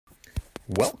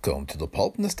Welcome to the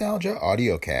Pulp Nostalgia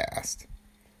Audiocast.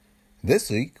 This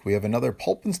week, we have another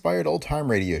pulp-inspired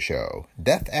old-time radio show,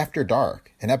 Death After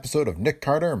Dark, an episode of Nick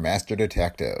Carter, Master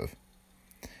Detective.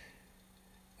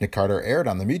 Nick Carter aired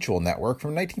on the Mutual Network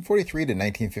from 1943 to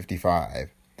 1955.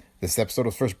 This episode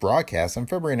was first broadcast on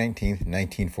February 19,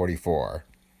 1944.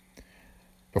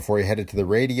 Before he headed to the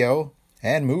radio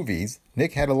and movies,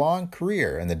 Nick had a long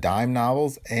career in the dime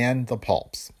novels and the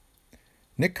pulps.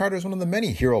 Nick Carter is one of the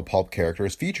many hero pulp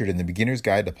characters featured in the Beginner's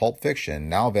Guide to Pulp Fiction,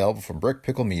 now available from Brick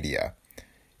Pickle Media.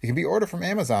 It can be ordered from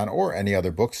Amazon or any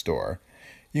other bookstore.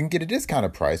 You can get a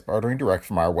discounted price by ordering direct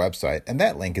from our website, and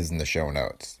that link is in the show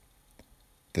notes.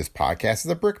 This podcast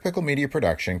is a Brick Pickle Media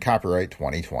production, copyright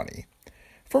 2020.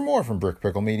 For more from Brick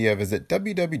Pickle Media, visit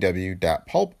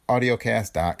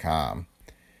www.pulpaudiocast.com.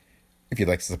 If you'd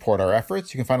like to support our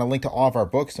efforts, you can find a link to all of our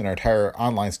books in our entire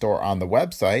online store on the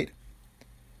website,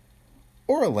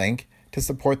 or a link to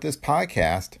support this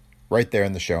podcast right there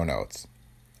in the show notes.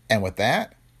 And with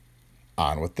that,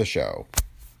 on with the show.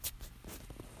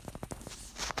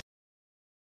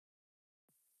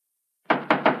 What's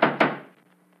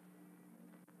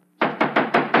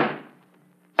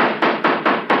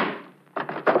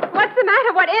the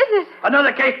matter? What is it?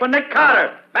 Another case for Nick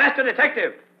Carter, Master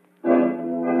Detective.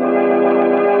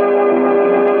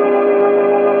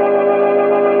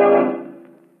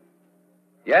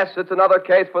 Yes, it's another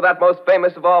case for that most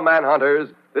famous of all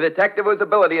manhunters, the detective whose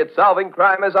ability at solving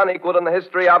crime is unequaled in the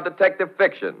history of detective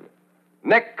fiction.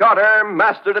 Nick Carter,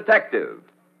 Master Detective.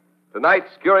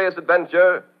 Tonight's curious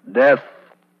adventure, Death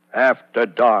After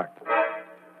Dark.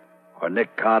 Or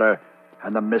Nick Carter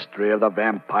and the mystery of the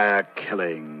vampire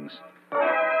killings.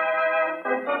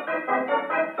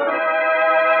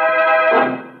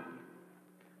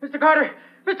 Mr. Carter!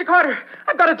 Mr. Carter!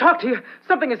 I've got to talk to you.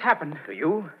 Something has happened. To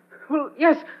you? Well,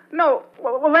 yes. No.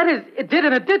 Well, that is, it did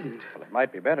and it didn't. Well, it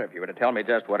might be better if you were to tell me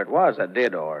just what it was that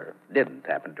did or didn't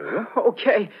happen to you.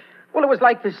 Okay. Well, it was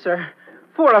like this, sir.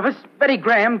 4 of us, Betty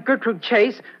Graham, Gertrude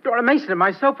Chase, Dora Mason, and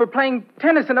myself were playing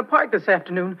tennis in the park this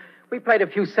afternoon. We played a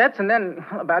few sets, and then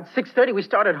about 6:30 we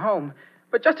started home.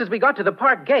 But just as we got to the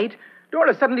park gate,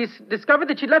 Dora suddenly discovered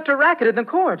that she'd left her racket in the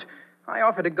court. I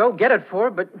offered to go get it for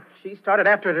her, but she started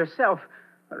after it herself.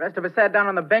 The rest of us sat down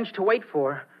on the bench to wait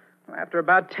for her. After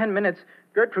about 10 minutes,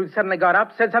 Gertrude suddenly got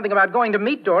up, said something about going to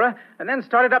meet Dora, and then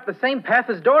started up the same path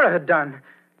as Dora had done.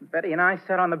 Betty and I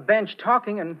sat on the bench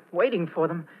talking and waiting for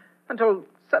them until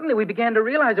suddenly we began to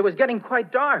realize it was getting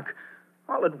quite dark.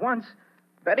 All at once,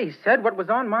 Betty said what was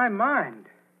on my mind.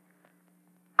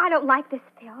 I don't like this,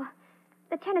 Phil.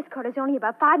 The tennis court is only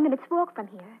about 5 minutes' walk from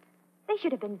here. They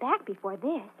should have been back before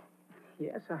this.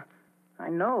 Yes, I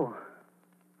know.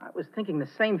 I was thinking the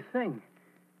same thing.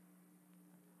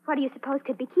 What do you suppose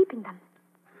could be keeping them?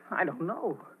 I don't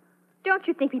know. Don't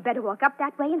you think we'd better walk up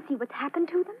that way and see what's happened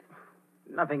to them?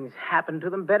 Nothing's happened to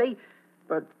them, Betty.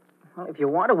 But, well, if you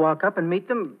want to walk up and meet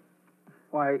them,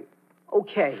 why,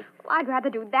 okay. Well, I'd rather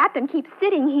do that than keep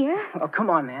sitting here. Oh, come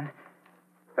on, then.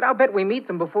 But I'll bet we meet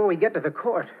them before we get to the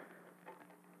court.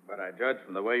 But I judge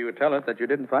from the way you tell it that you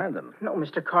didn't find them. No,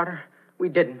 Mr. Carter, we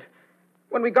didn't.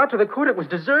 When we got to the court, it was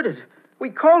deserted.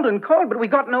 We called and called, but we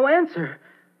got no answer.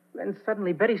 Then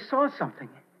suddenly Betty saw something.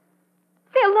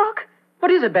 Phil, look.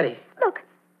 What is it, Betty? Look,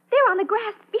 they're on the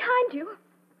grass behind you.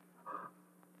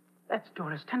 That's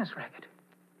Dora's tennis racket.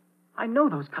 I know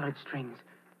those colored strings.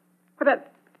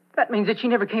 But that means that she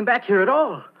never came back here at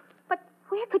all. But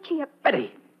where could she have...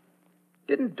 Betty,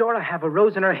 didn't Dora have a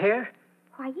rose in her hair?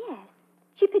 Why, yes.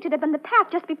 She picked it up in the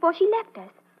path just before she left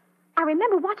us. I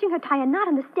remember watching her tie a knot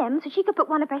in the stem so she could put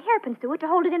one of her hairpins through it to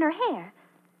hold it in her hair.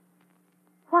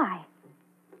 Why?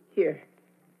 Here,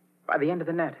 by the end of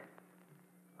the net.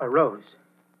 A rose.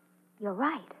 You're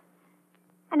right.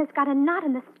 And it's got a knot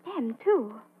in the stem,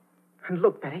 too. And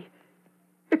look, Betty,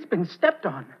 it's been stepped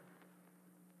on.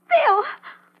 Phil,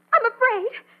 I'm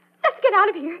afraid. Let's get out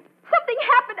of here. Something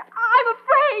happened. I'm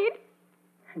afraid.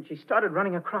 And she started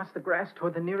running across the grass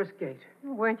toward the nearest gate.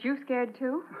 Weren't you scared,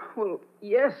 too? Well,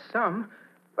 yes, some.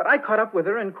 But I caught up with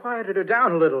her and quieted her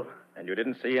down a little. And you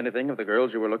didn't see anything of the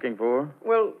girls you were looking for?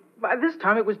 Well, by this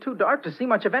time it was too dark to see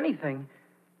much of anything.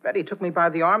 Betty took me by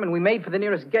the arm and we made for the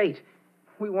nearest gate.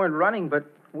 We weren't running, but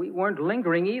we weren't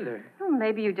lingering either. Well,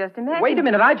 maybe you just imagined... Wait a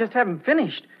minute, I just haven't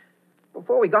finished.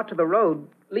 Before we got to the road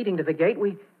leading to the gate,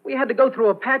 we had to go through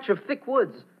a patch of thick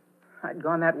woods. I'd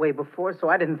gone that way before, so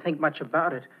I didn't think much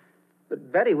about it.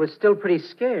 But Betty was still pretty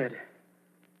scared.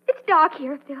 It's dark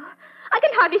here, Phil. I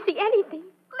can hardly see anything.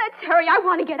 Let's hurry. I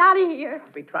want to get out of here.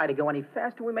 If we try to go any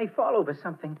faster, we may fall over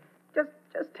something.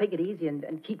 Just take it easy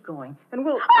and keep going. And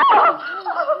we'll... Oh!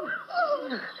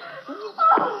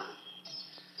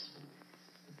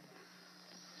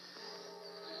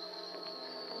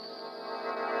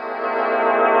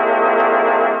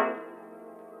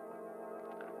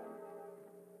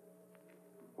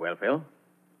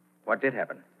 what did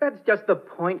happen? That's just the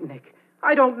point, Nick.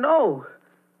 I don't know.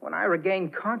 When I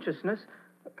regained consciousness,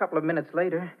 a couple of minutes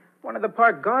later, one of the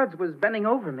park guards was bending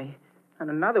over me, and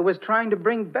another was trying to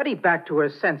bring Betty back to her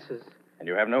senses. And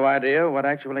you have no idea what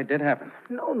actually did happen?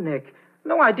 No, Nick.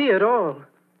 No idea at all.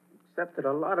 Except that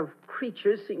a lot of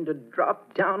creatures seemed to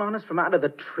drop down on us from out of the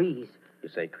trees. You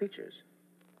say creatures.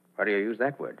 Why do you use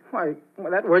that word? Why,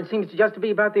 well, that word seems to just to be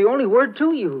about the only word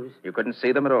to use. You couldn't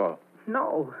see them at all?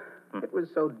 No. It was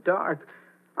so dark.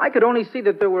 I could only see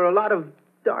that there were a lot of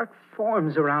dark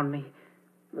forms around me.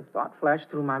 The thought flashed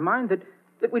through my mind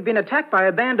that we'd been attacked by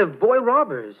a band of boy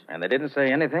robbers. And they didn't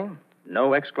say anything?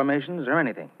 No exclamations or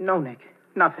anything? No, Nick.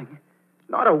 Nothing.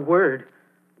 Not a word.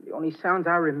 The only sounds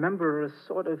I remember are a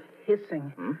sort of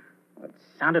hissing. It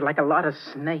sounded like a lot of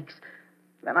snakes.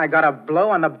 Then I got a blow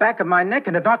on the back of my neck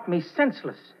and it knocked me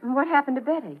senseless. What happened to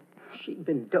Betty? She'd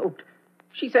been doped.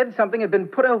 She said something had been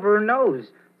put over her nose.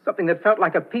 Something that felt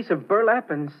like a piece of burlap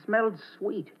and smelled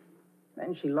sweet.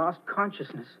 Then she lost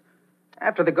consciousness.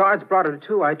 After the guards brought her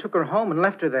to, I took her home and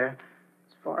left her there.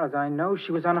 As far as I know,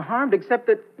 she was unharmed, except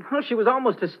that, well, she was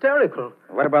almost hysterical.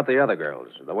 What about the other girls,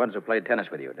 the ones who played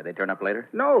tennis with you? Did they turn up later?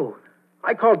 No.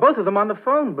 I called both of them on the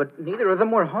phone, but neither of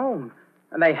them were home.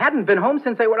 And they hadn't been home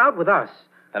since they were out with us.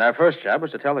 Then our first job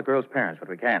was to tell the girls' parents what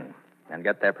we can and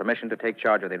get their permission to take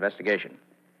charge of the investigation.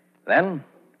 Then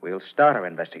we'll start our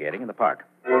investigating in the park.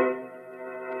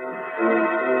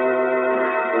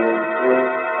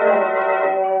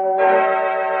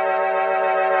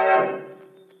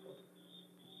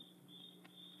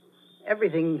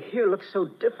 Everything here looks so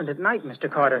different at night,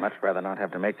 Mr. Carter. I'd much rather not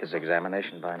have to make this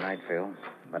examination by night, Phil.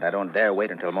 But I don't dare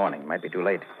wait until morning. Might be too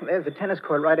late. There's the tennis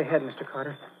court right ahead, Mr.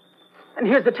 Carter. And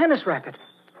here's the tennis racket,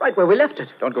 right where we left it.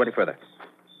 Don't go any further.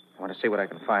 I want to see what I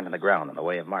can find in the ground in the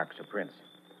way of marks or prints.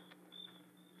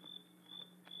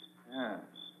 Yeah.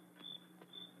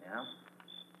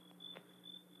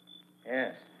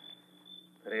 Yes.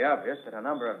 Pretty obvious that a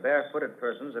number of barefooted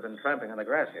persons have been tramping on the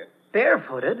grass here.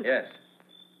 Barefooted? Yes.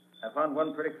 I found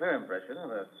one pretty clear impression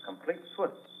of a complete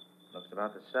foot. Looks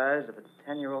about the size of a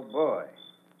 10-year-old boy.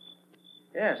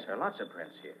 Yes, there are lots of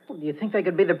prints here. Well, do you think they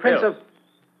could be the prints Bill. of...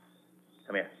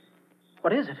 Come here.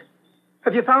 What is it?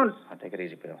 Have you found... Now, take it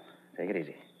easy, Bill. Take it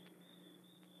easy.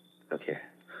 Look here.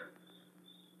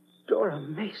 Dora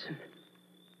Mason.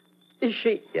 Is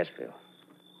she... Yes, Phil.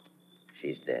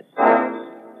 She's dead.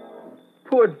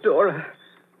 Poor Dora.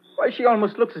 Why, she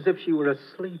almost looks as if she were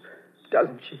asleep,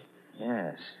 doesn't she?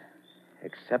 Yes.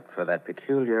 Except for that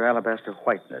peculiar alabaster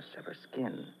whiteness of her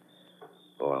skin.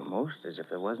 Almost as if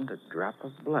there wasn't a drop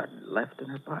of blood left in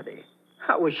her body.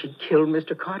 How was she killed,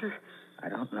 Mr. Carter? I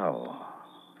don't know.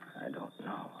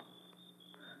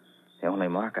 The only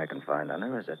mark I can find on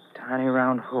her is a tiny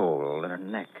round hole in her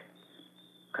neck.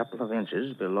 A couple of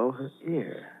inches below her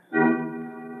ear.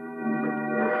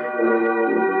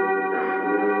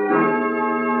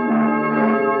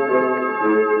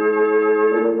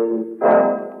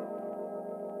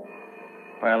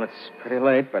 Well, it's pretty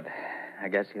late, but I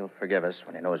guess he'll forgive us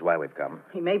when he knows why we've come.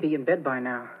 He may be in bed by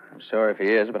now. I'm sorry if he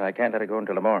is, but I can't let it go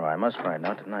until tomorrow. I must find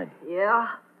out tonight. Yeah?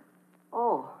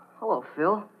 Oh, hello,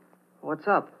 Phil. What's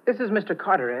up? This is Mr.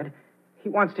 Carter, Ed. He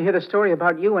wants to hear the story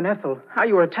about you and Ethel, how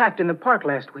you were attacked in the park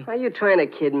last week. Are you trying to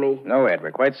kid me? No, Ed,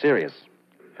 we're quite serious.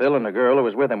 Phil and the girl who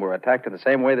was with him were attacked in the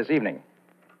same way this evening.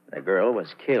 The girl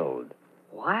was killed.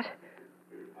 What?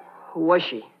 Who was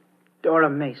she? Dora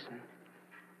Mason.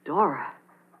 Dora?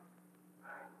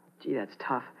 Gee, that's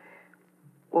tough.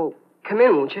 Well, come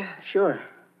in, won't you? Sure.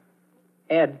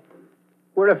 Ed,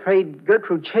 we're afraid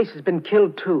Gertrude Chase has been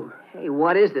killed, too. Hey,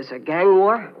 what is this, a gang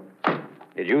war?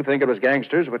 Did you think it was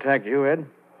gangsters who attacked you, Ed?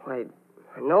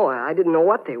 No, I didn't know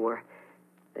what they were.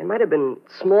 They might have been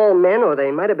small men or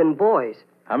they might have been boys.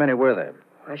 How many were there?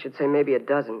 I should say maybe a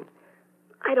dozen.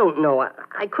 I don't know.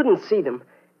 I couldn't see them.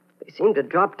 They seemed to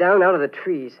drop down out of the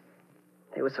trees.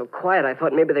 They were so quiet, I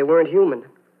thought maybe they weren't human.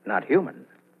 Not human?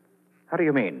 How do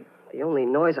you mean? The only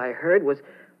noise I heard was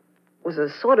a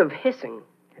sort of hissing.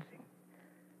 Hissing?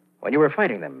 When you were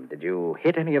fighting them, did you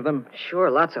hit any of them? Sure,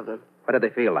 lots of them. What did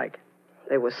they feel like?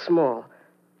 They were small,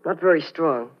 not very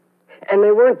strong. And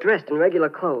they weren't dressed in regular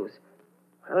clothes.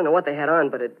 I don't know what they had on,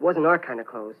 but it wasn't our kind of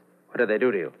clothes. What did they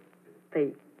do to you?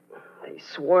 They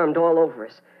swarmed all over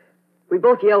us. We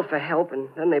both yelled for help, and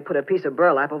then they put a piece of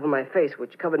burlap over my face,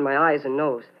 which covered my eyes and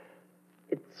nose.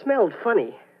 It smelled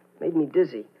funny, made me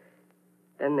dizzy.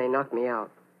 Then they knocked me out.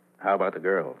 How about the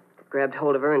girl? Grabbed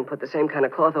hold of her and put the same kind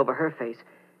of cloth over her face.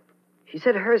 She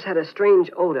said hers had a strange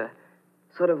odor,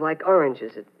 sort of like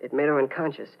oranges. It made her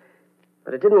unconscious.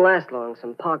 But it didn't last long.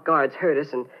 Some park guards heard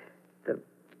us, and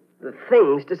the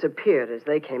things disappeared as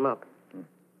they came up.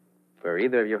 Were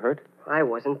either of you hurt? I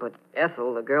wasn't, but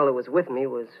Ethel, the girl who was with me,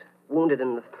 was wounded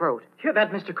in the throat. Hear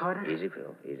that, Mr. Carter? Easy,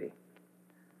 Phil, easy.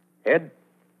 Ed,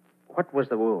 what was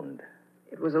the wound?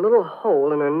 It was a little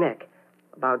hole in her neck,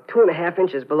 about 2.5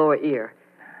 inches below her ear.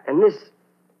 And this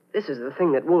is the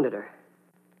thing that wounded her.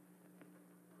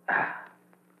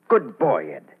 Good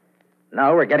boy, Ed.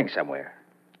 Now we're getting somewhere.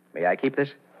 May I keep this?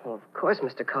 Well, of course,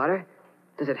 Mr. Carter.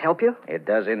 Does it help you? It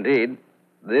does indeed.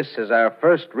 This is our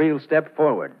first real step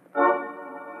forward.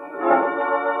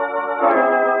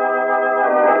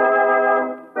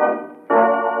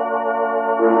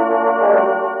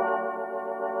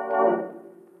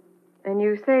 And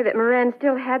you say that Moran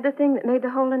still had the thing that made the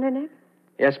hole in her neck?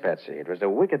 Yes, Patsy. It was a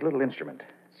wicked little instrument.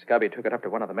 Scubby took it up to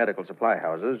one of the medical supply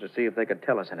houses to see if they could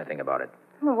tell us anything about it.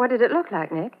 Well, what did it look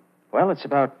like, Nick? Well, it's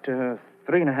about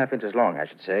 3.5 inches long, I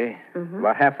should say.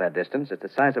 About half that distance. It's the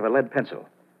size of a lead pencil.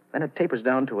 Then it tapers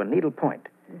down to a needle point.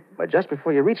 But just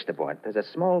before you reach the point, there's a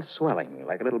small swelling,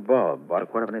 like a little bulb,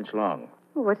 about 1/4 of an inch long.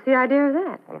 Well, what's the idea of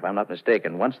that? Well, if I'm not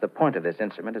mistaken, once the point of this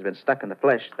instrument has been stuck in the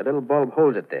flesh, the little bulb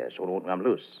holds it there so it won't come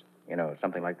loose. You know,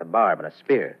 something like the barb in a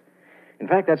spear. In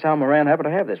fact, that's how Moran happened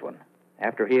to have this one.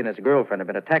 After he and his girlfriend had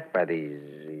been attacked by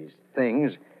these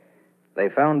things, they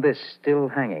found this still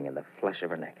hanging in the flesh of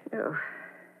her neck. Oh.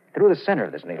 Through the center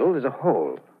of this needle is a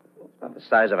hole. About the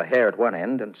size of a hair at one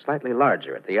end and slightly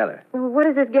larger at the other. Well, what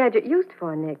is this gadget used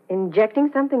for, Nick?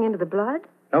 Injecting something into the blood?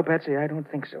 No, Patsy, I don't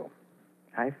think so.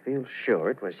 I feel sure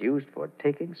it was used for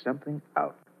taking something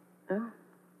out. Oh.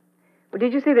 Well,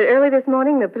 did you see that early this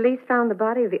morning the police found the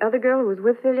body of the other girl who was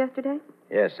with Phil yesterday?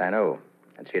 Yes, I know.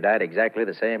 And she died exactly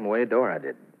the same way Dora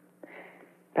did.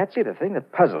 Patsy, the thing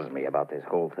that puzzles me about this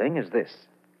whole thing is this.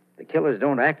 The killers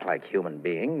don't act like human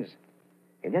beings,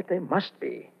 and yet they must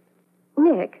be.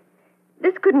 Nick,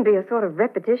 this couldn't be a sort of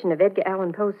repetition of Edgar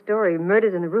Allan Poe's story,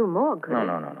 Murders in the Rue Morgue, could it?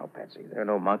 No, Patsy. There are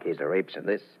no monkeys or apes in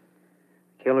this.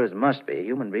 Killers must be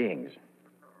human beings.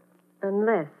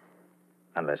 Unless...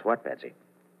 Unless what, Patsy?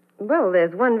 Well,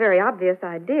 there's one very obvious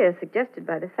idea suggested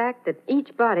by the fact that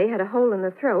each body had a hole in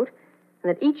the throat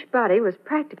and that each body was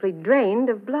practically drained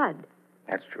of blood.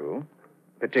 That's true.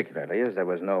 Particularly as there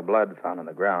was no blood found on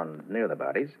the ground near the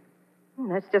bodies.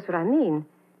 That's just what I mean.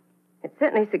 It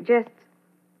certainly suggests...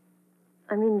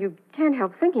 I mean, you can't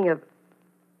help thinking of...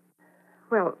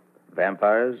 Well...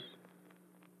 Vampires?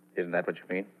 Isn't that what you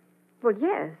mean? Well,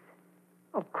 yes.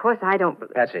 Of course, I don't...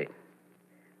 Patsy,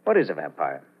 what is a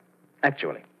vampire?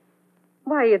 Actually.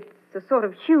 Why, it's a sort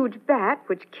of huge bat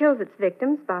which kills its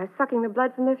victims by sucking the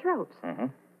blood from their throats. Mm-hmm.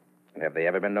 And have they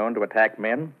ever been known to attack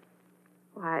men?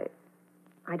 Why,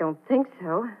 I don't think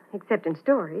so, except in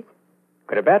stories.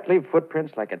 Could a bat leave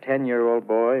footprints like a 10-year-old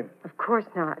boy? Of course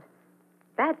not.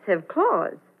 Bats have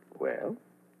claws. Well?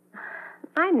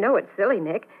 I know it's silly,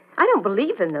 Nick. I don't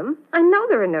believe in them. I know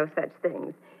there are no such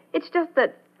things. It's just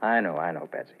that... I know,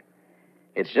 Patsy.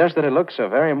 It's just that it looks so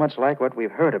very much like what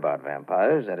we've heard about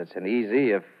vampires that it's an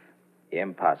easy, if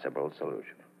impossible,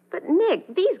 solution. But,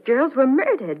 Nick, these girls were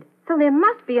murdered, so there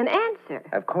must be an answer.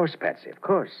 Of course, Patsy, of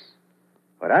course.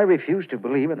 But I refuse to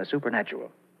believe in the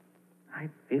supernatural. I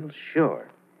feel sure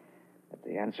that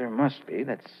the answer must be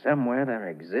that somewhere there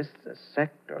exists a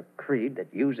sect or creed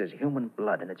that uses human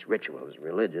blood in its rituals,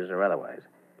 religious or otherwise.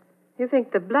 You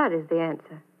think the blood is the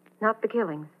answer, not the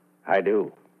killings? I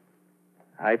do.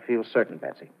 I feel certain,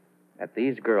 Patsy, that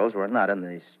these girls were not, in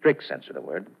the strict sense of the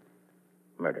word,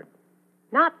 murdered.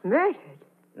 Not murdered?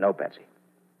 No, Patsy.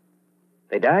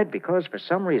 They died because, for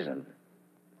some reason,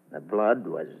 the blood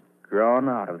was drawn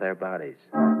out of their bodies.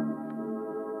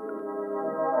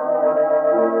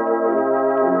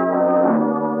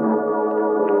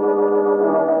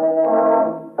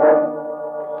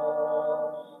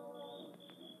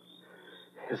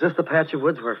 Is this the patch of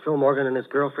woods where Phil Morgan and his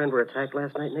girlfriend were attacked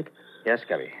last night, Nick? Yes,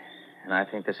 Scubby. And I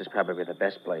think this is probably the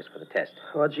best place for the test.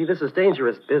 Oh, gee, this is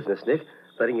dangerous business, Nick.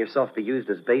 Letting yourself be used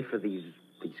as bait for these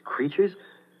creatures.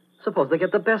 Suppose they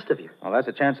get the best of you. Well, that's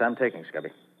a chance I'm taking,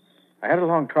 Scubby. I had a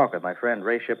long talk with my friend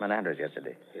Ray Shipman Anders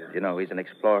yesterday. Yeah. You know, he's an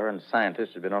explorer and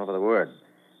scientist who's been all over the world.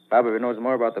 Probably knows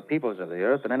more about the peoples of the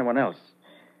earth than anyone else.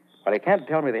 While he can't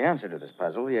tell me the answer to this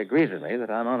puzzle, he agrees with me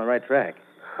that I'm on the right track.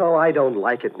 Oh, I don't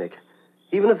like it, Nick.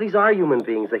 Even if these are human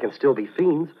beings, they can still be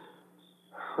fiends.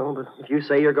 Oh, but if you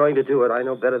say you're going to do it, I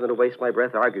know better than to waste my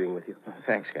breath arguing with you.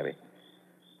 Thanks, Scubby.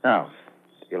 Now,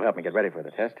 you'll help me get ready for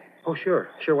the test. Oh, sure.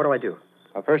 Sure, what do I do?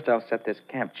 Well, first I'll set this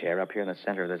camp chair up here in the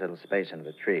center of this little space under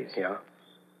the trees. Yeah?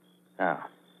 Now,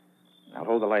 I'll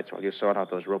hold the lights while you sort out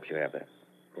those ropes you have there.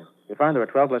 Yeah. You'll find there are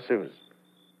 12 lassos.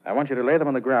 I want you to lay them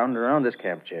on the ground around this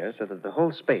camp chair so that the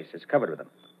whole space is covered with them.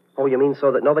 Oh, you mean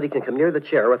so that nobody can come near the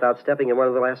chair without stepping in one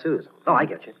of the lassos? Oh, I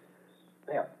get you.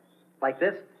 There. Like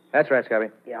this? That's right,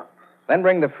 Scubby. Yeah. Then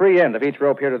bring the free end of each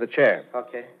rope here to the chair.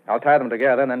 Okay. I'll tie them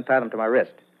together and then tie them to my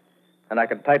wrist. And I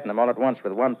can tighten them all at once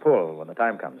with one pull when the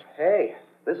time comes. Hey,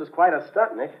 this is quite a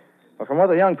stunt, Nick. Well, from what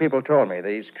the young people told me,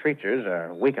 these creatures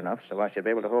are weak enough so I should be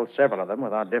able to hold several of them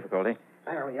without difficulty.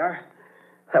 There we are.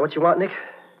 That what you want, Nick?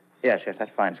 Yes,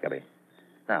 that's fine, Scubby.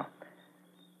 Now,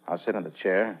 I'll sit on the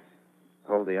chair,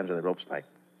 hold the ends of the ropes like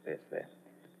this, there.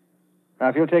 Now,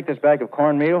 if you'll take this bag of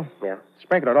cornmeal, Yeah.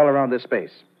 sprinkle it all around this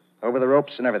space, over the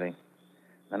ropes and everything.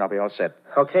 Then I'll be all set.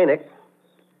 Okay, Nick.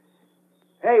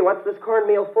 Hey, what's this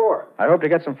cornmeal for? I hope to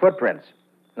get some footprints.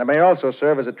 And it may also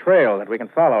serve as a trail that we can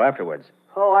follow afterwards.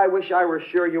 Oh, I wish I were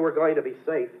sure you were going to be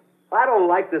safe. I don't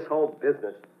like this whole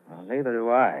business. Well, neither do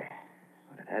I.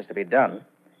 But it has to be done.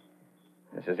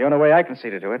 This is the only way I can see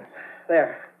to do it.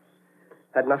 There.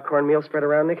 Had enough cornmeal spread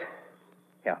around, Nick?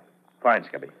 Yeah. Fine,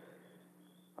 Scubby.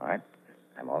 All right.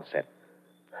 I'm all set.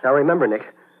 Now remember, Nick,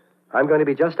 I'm going to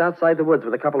be just outside the woods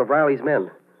with a couple of Riley's men.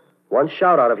 One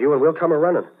shout out of you and we'll come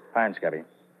a-running. Fine, Scubby.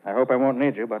 I hope I won't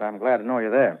need you, but I'm glad to know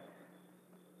you're there.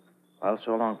 Well,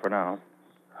 so long for now.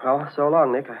 Well, so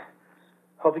long, Nick. I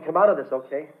hope you come out of this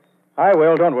okay. I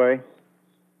will, don't worry.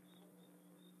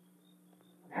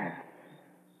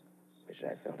 Wish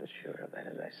I felt as sure of that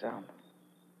as I sound.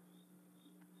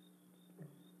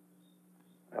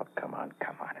 Well, come on,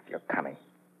 if you're coming.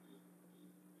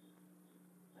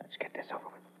 Let's get this over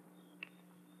with.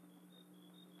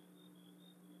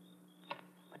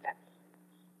 What's that?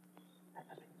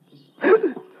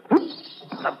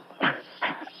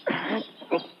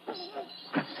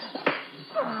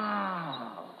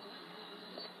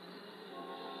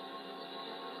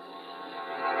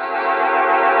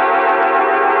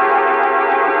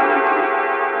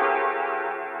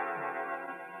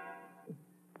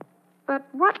 But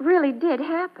what really did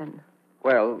happen?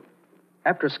 Well,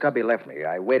 after Scubby left me,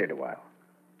 I waited a while.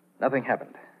 Nothing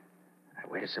happened. I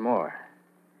waited some more.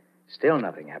 Still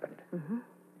nothing happened. Mm-hmm.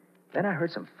 Then I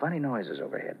heard some funny noises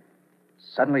overhead.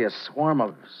 Suddenly, a swarm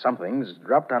of somethings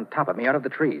dropped on top of me out of the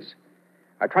trees.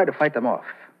 I tried to fight them off,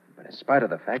 but in spite of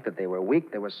the fact that they were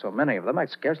weak, there were so many of them, I'd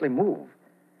scarcely move.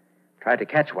 Tried to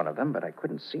catch one of them, but I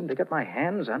couldn't seem to get my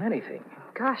hands on anything.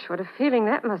 Gosh, what a feeling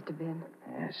that must have been.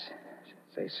 Yes, I should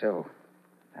say so.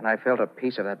 And I felt a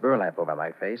piece of that burlap over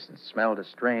my face and smelled a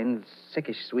strange,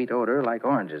 sickish sweet odor like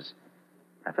oranges.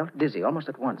 I felt dizzy almost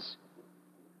at once.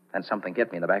 Then something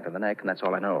hit me in the back of the neck, and that's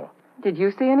all I know. Did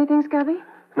you see anything, Scubby?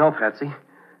 No, Patsy.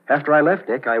 After I left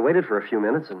Nick, I waited for a few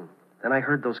minutes, and then I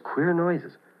heard those queer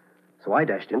noises. So I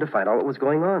dashed in to find out what was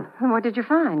going on. What did you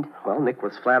find? Well, Nick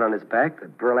was flat on his back, the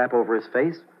burlap over his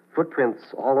face, footprints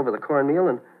all over the cornmeal,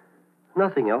 and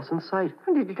nothing else in sight.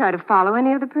 Did you try to follow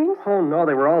any of the prints? Oh, no,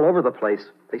 they were all over the place.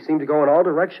 They seemed to go in all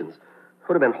directions. It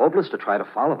would have been hopeless to try to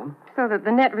follow them. So that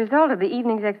the net result of the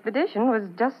evening's expedition was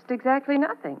just exactly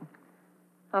nothing.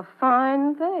 A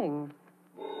fine thing.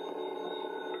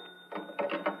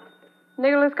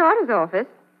 Nicholas Carter's office?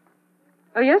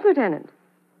 Oh, yes, Lieutenant.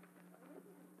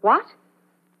 What?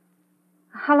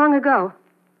 How long ago?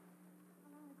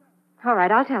 All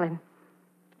right, I'll tell him.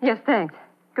 Yes, thanks.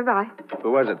 Goodbye.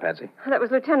 Who was it, Patsy? That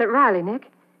was Lieutenant Riley,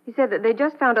 Nick. He said that they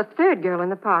just found a third girl in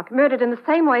the park, murdered in the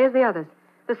same way as the others.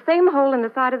 The same hole in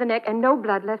the side of the neck and no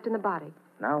blood left in the body.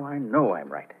 Now I know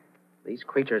I'm right. These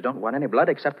creatures don't want any blood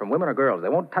except from women or girls. They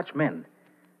won't touch men.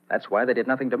 That's why they did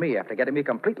nothing to me after getting me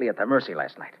completely at their mercy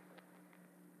last night.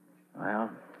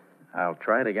 Well, I'll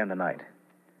try it again tonight.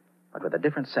 But with a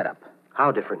different setup.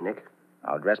 How different, Nick?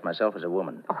 I'll dress myself as a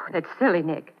woman. Oh, that's silly,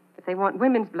 Nick. If they want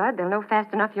women's blood, they'll know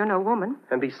fast enough you're no woman.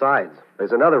 And besides,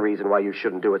 there's another reason why you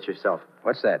shouldn't do it yourself.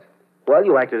 What's that? Well,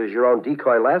 you acted as your own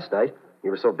decoy last night.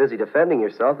 You were so busy defending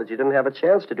yourself that you didn't have a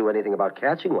chance to do anything about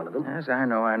catching one of them. Yes, I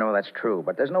know that's true.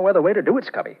 But there's no other way to do it,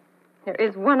 Scubby. There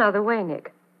is one other way,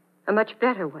 Nick. A much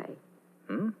better way.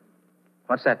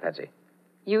 What's that, Patsy?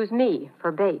 Use me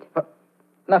for bait.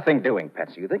 Nothing doing,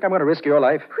 Patsy. You think I'm going to risk your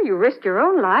life? Well, you risked your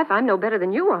own life. I'm no better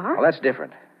than you are. Well, that's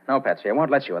different. No, Patsy, I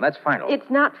won't let you, and that's final. It's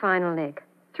not final, Nick.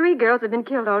 3 girls have been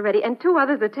killed already, and 2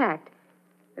 others attacked.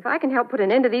 If I can help put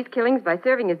an end to these killings by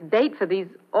serving as bait for these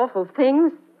awful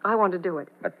things, I want to do it.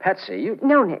 But, Patsy, you...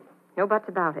 No, Nick. No buts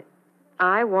about it.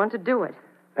 I want to do it.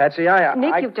 Patsy,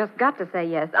 Nick, you've just got to say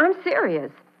yes. I'm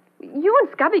serious. You and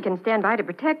Scubby can stand by to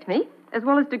protect me, as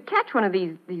well as to catch one of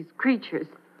these creatures.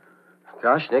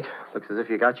 Gosh, Nick, looks as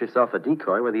if you got yourself a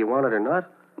decoy, whether you want it or not.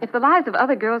 If the lives of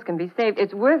other girls can be saved,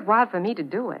 it's worthwhile for me to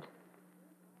do it.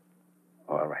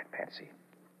 All right, Patsy.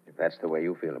 If that's the way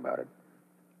you feel about it,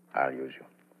 I'll use you.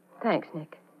 Thanks,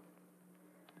 Nick.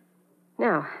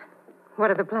 Now,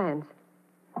 what are the plans?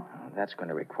 That's going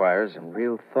to require some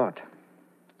real thought.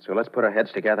 So let's put our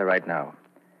heads together right now.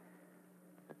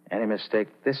 Any mistake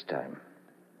this time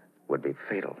would be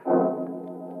fatal.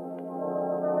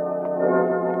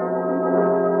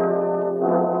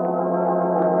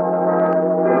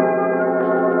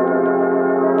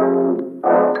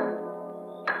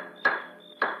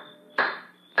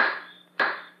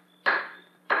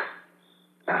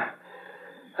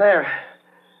 There.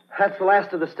 That's the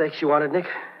last of the stakes you wanted, Nick.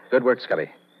 Good work, Scubby.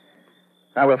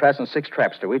 Now we'll fasten 6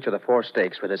 traps to each of the 4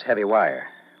 stakes with this heavy wire.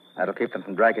 That'll keep them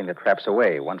from dragging the traps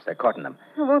away once they're caught in them.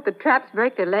 Well, won't the traps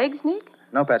break their legs, Nick?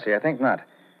 No, Patsy, I think not.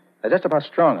 They're just about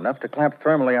strong enough to clamp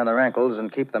firmly on their ankles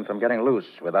and keep them from getting loose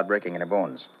without breaking any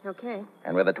bones. Okay.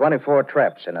 And with the 24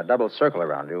 traps in a double circle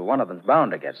around you, one of them's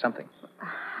bound to get something.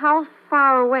 How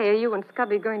far away are you and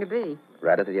Scubby going to be?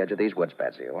 Right at the edge of these woods,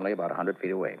 Patsy, only about 100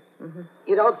 feet away. Mm-hmm.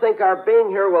 You don't think our being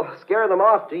here will scare them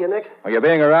off, do you, Nick? Well, your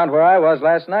being around where I was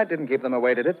last night didn't keep them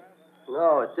away, did it?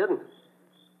 No, it didn't.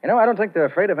 You know, I don't think they're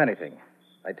afraid of anything.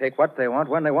 They take what they want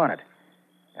when they want it.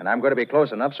 And I'm going to be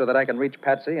close enough so that I can reach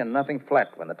Patsy and nothing flat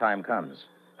when the time comes.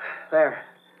 There.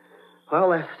 Well,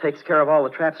 that takes care of all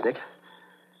the traps, Nick.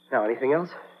 Now, anything else?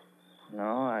 No,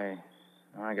 I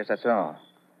guess that's all.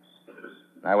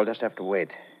 Now we'll just have to wait.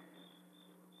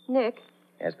 Nick,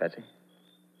 Yes, Patsy?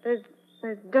 there's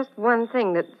just one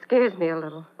thing that scares me a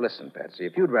little. Listen, Patsy,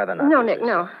 if you'd rather not... No, resist- Nick,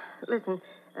 no. Listen,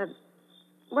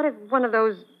 what if one of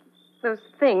those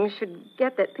things should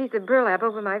get that piece of burlap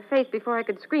over my face before I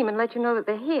could scream and let you know that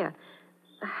they're here?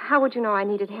 How would you know I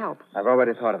needed help? I've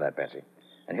already thought of that, Patsy.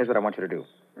 And here's what I want you to do.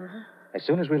 Uh-huh. As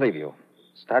soon as we leave you,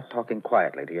 start talking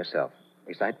quietly to yourself.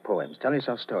 Recite poems, tell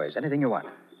yourself stories, anything you want.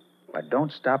 But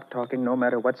don't stop talking no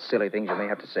matter what silly things you may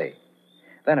have to say.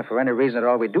 Then, if for any reason at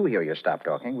all we do hear you stop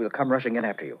talking, we'll come rushing in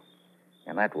after you.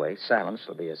 And that way, silence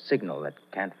will be a signal that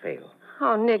can't fail.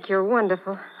 Oh, Nick, you're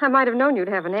wonderful. I might have known you'd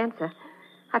have an answer.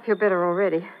 I feel better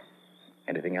already.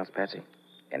 Anything else, Patsy?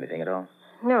 Anything at all?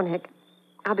 No, Nick.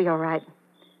 I'll be all right.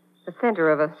 The center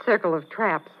of a circle of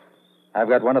traps. I've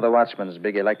got one of the watchman's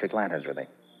big electric lanterns with me.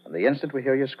 And the instant we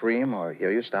hear you scream or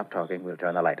hear you stop talking, we'll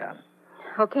turn the light on.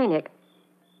 Okay, Nick.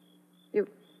 You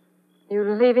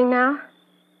leaving now?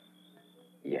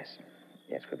 Yes.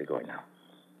 Yes, we'll be going now.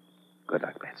 Good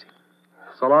luck, Patsy.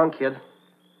 So long, kid.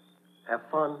 Have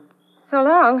fun. So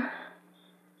long.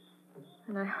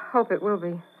 And I hope it will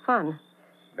be fun.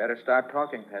 Better start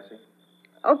talking, Patsy.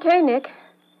 Okay, Nick.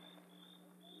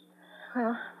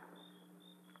 Well,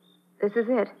 this is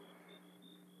it.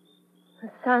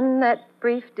 The sun that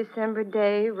brief December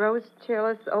day rose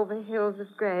cheerless over hills of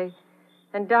gray,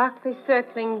 and darkly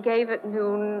circling gave at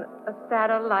noon a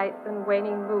sadder light than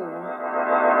waning moon.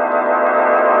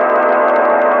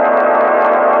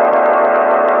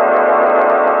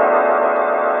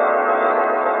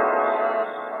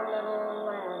 Little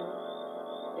land,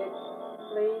 its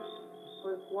fleece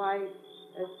was white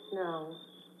as snow,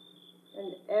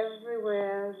 and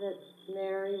everywhere that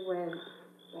Mary went.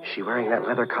 Is she wearing that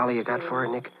leather collar you got for her,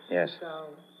 Nick? Yes.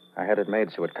 I had it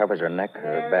made so it covers her neck,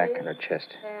 her back, and her chest.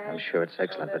 I'm sure it's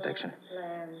excellent protection.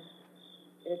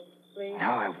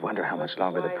 Now I wonder how much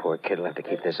longer the poor kid will have to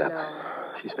keep this up.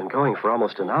 She's been going for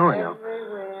almost an hour now.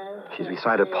 She's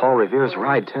recited Paul Revere's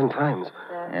Ride 10 times.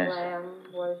 Yes.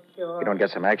 If you don't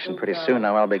get some action pretty soon,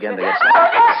 now I'll begin to get...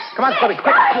 Come on, Scubby,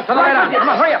 quick. Turn the light on. Come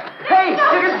on, hurry up. Hey, you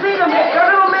can see them, Nick. They're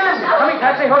little men. Coming,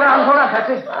 Patsy. Hold on,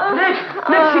 Patsy. Nick,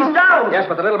 she's down. Yes,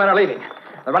 but the little men are leaving.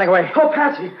 They're running away. Oh,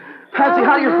 Patsy,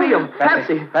 how do you feel?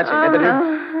 Patsy, did they do?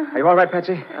 Are you all right,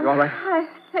 Patsy? You all right? I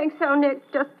think so, Nick.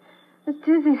 Just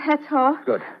dizzy, that's all.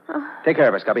 Good. Take care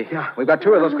of her, Scubby. Yeah. We've got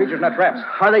 2 of those creatures in our traps.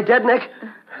 Are they dead, Nick?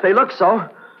 They look so.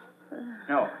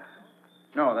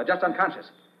 No, they're just unconscious.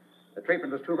 The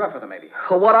treatment was too rough for them, maybe.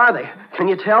 Well, what are they? Can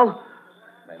you tell?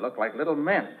 They look like little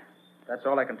men. That's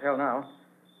all I can tell now.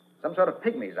 Some sort of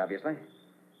pygmies, obviously.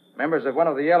 Members of one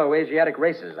of the yellow Asiatic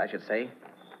races, I should say.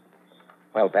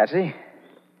 Well, Patsy,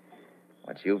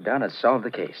 what you've done has solved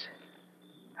the case.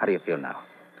 How do you feel now?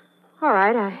 All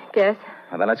right, I guess.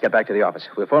 Well, then let's get back to the office.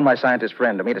 We'll phone my scientist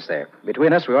friend to meet us there.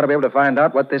 Between us, we ought to be able to find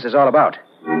out what this is all about.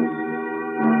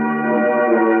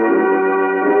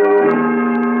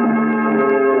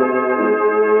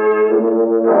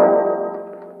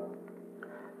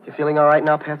 You feeling all right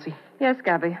now, Patsy? Yes,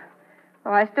 Scubby.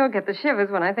 Oh, I still get the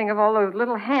shivers when I think of all those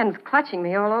little hands clutching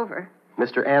me all over.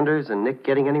 Mr. Anders and Nick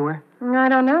getting anywhere? I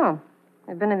don't know.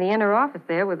 I've been in the inner office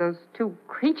there with those 2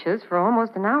 creatures for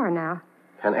almost an hour now.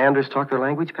 Can Anders talk their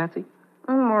language, Patsy?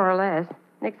 More or less.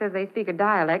 Nick says they speak a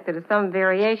dialect that is some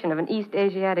variation of an East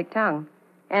Asiatic tongue.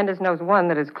 Anders knows one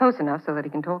that is close enough so that he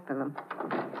can talk to them.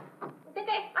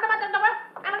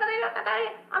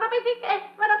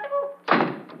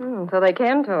 So they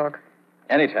can talk.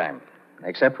 Anytime,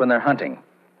 except when they're hunting.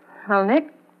 Well,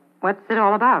 Nick, What's it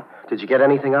all about? Did you get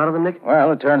anything out of them, Nick?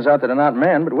 Well, it turns out that they're not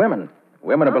men, but women.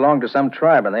 Women who belong to some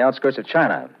tribe on the outskirts of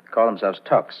China. Call themselves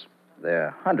Tuks. There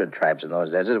are 100 tribes in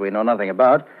those deserts we know nothing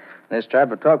about. This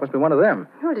tribe of Tuk must be one of them.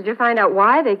 Oh, did you find out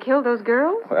why they killed those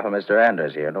girls? Well, Mr.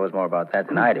 Anders here knows more about that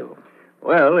than I do.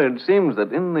 Well, it seems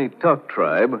that in the Tuk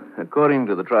tribe, according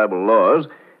to the tribal laws,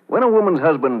 when a woman's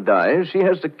husband dies, she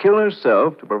has to kill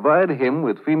herself to provide him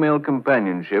with female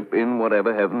companionship in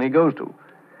whatever heaven he goes to.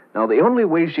 Now, the only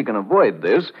way she can avoid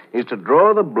this is to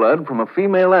draw the blood from a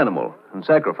female animal and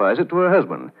sacrifice it to her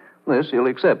husband. This he'll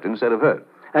accept instead of her.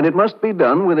 And it must be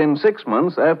done within 6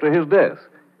 months after his death.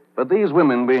 But these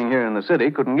women, being here in the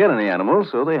city, couldn't get any animals,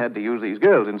 so they had to use these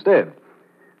girls instead.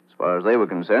 As far as they were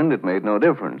concerned, it made no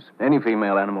difference. Any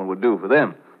female animal would do for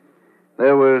them.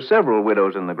 There were several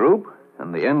widows in the group,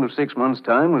 and the end of 6 months'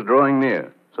 time was drawing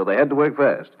near, so they had to work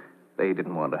fast. They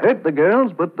didn't want to hurt the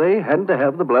girls, but they had to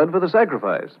have the blood for the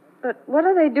sacrifice. But what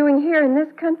are they doing here in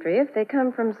this country if they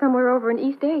come from somewhere over in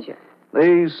East Asia?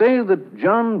 They say that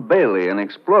John Bailey, an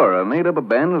explorer, made up a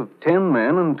band of 10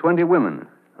 men and 20 women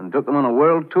and took them on a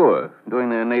world tour, doing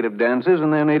their native dances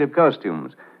and their native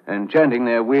costumes and chanting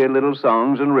their weird little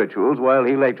songs and rituals while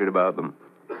he lectured about them.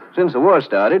 Since the war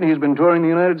started, he's been touring the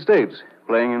United States,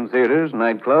 playing in theaters,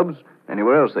 nightclubs,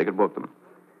 anywhere else they could book them.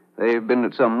 They've been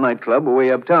at some nightclub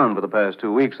way uptown for the past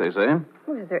 2 weeks, they say.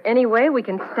 Well, is there any way we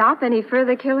can stop any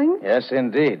further killings? Yes,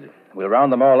 indeed. We'll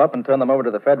round them all up and turn them over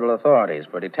to the federal authorities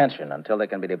for detention until they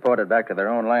can be deported back to their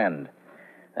own land.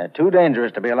 They're too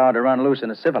dangerous to be allowed to run loose in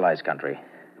a civilized country.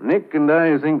 Nick and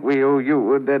I think we owe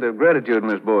you a debt of gratitude,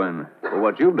 Miss Bowen, for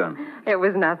what you've done. It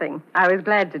was nothing. I was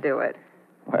glad to do it.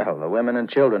 Well, the women and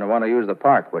children who want to use the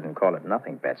park wouldn't call it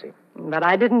nothing, Betsy. But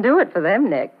I didn't do it for them,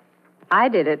 Nick. I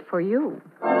did it for you.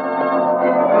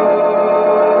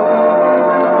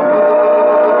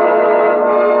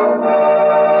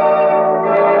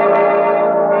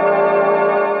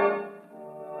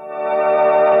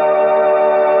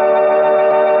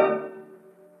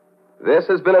 This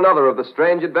has been another of the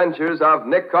strange adventures of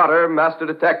Nick Carter, Master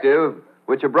Detective,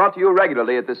 which are brought to you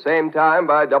regularly at the same time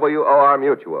by WOR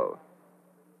Mutual.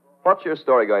 What's your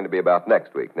story going to be about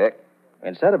next week, Nick?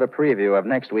 Instead of a preview of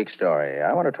next week's story,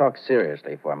 I want to talk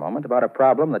seriously for a moment about a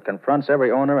problem that confronts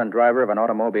every owner and driver of an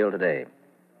automobile today: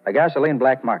 a gasoline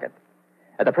black market.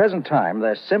 At the present time,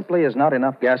 there simply is not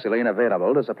enough gasoline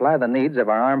available to supply the needs of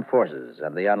our armed forces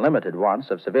and the unlimited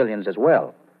wants of civilians as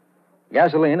well.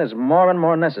 Gasoline is more and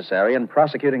more necessary in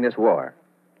prosecuting this war.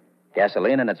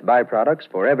 Gasoline and its byproducts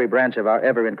for every branch of our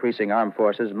ever-increasing armed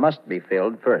forces must be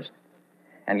filled first.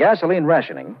 And gasoline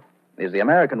rationing is the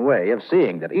American way of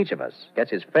seeing that each of us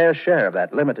gets his fair share of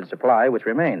that limited supply which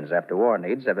remains after war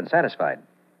needs have been satisfied.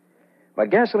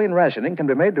 But gasoline rationing can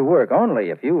be made to work only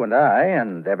if you and I,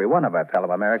 and every one of our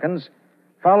fellow Americans,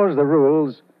 follows the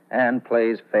rules and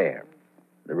plays fair.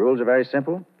 The rules are very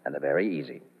simple and they're very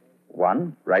easy.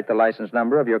 1, write the license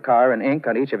number of your car in ink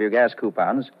on each of your gas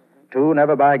coupons. 2,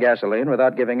 never buy gasoline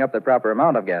without giving up the proper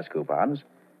amount of gas coupons.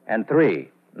 And 3,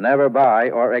 never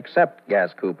buy or accept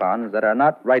gas coupons that are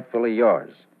not rightfully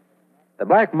yours. The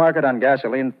black market on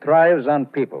gasoline thrives on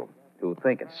people who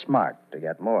think it's smart to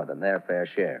get more than their fair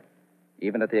share,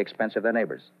 even at the expense of their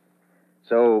neighbors.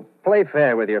 So play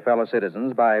fair with your fellow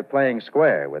citizens by playing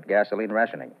square with gasoline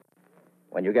rationing.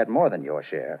 When you get more than your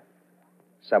share,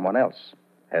 someone else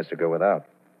has to go without.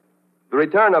 The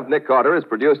Return of Nick Carter is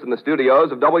produced in the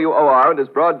studios of WOR and is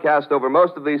broadcast over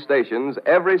most of these stations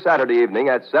every Saturday evening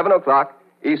at 7 o'clock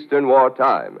Eastern War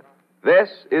Time. This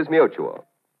is Mutual.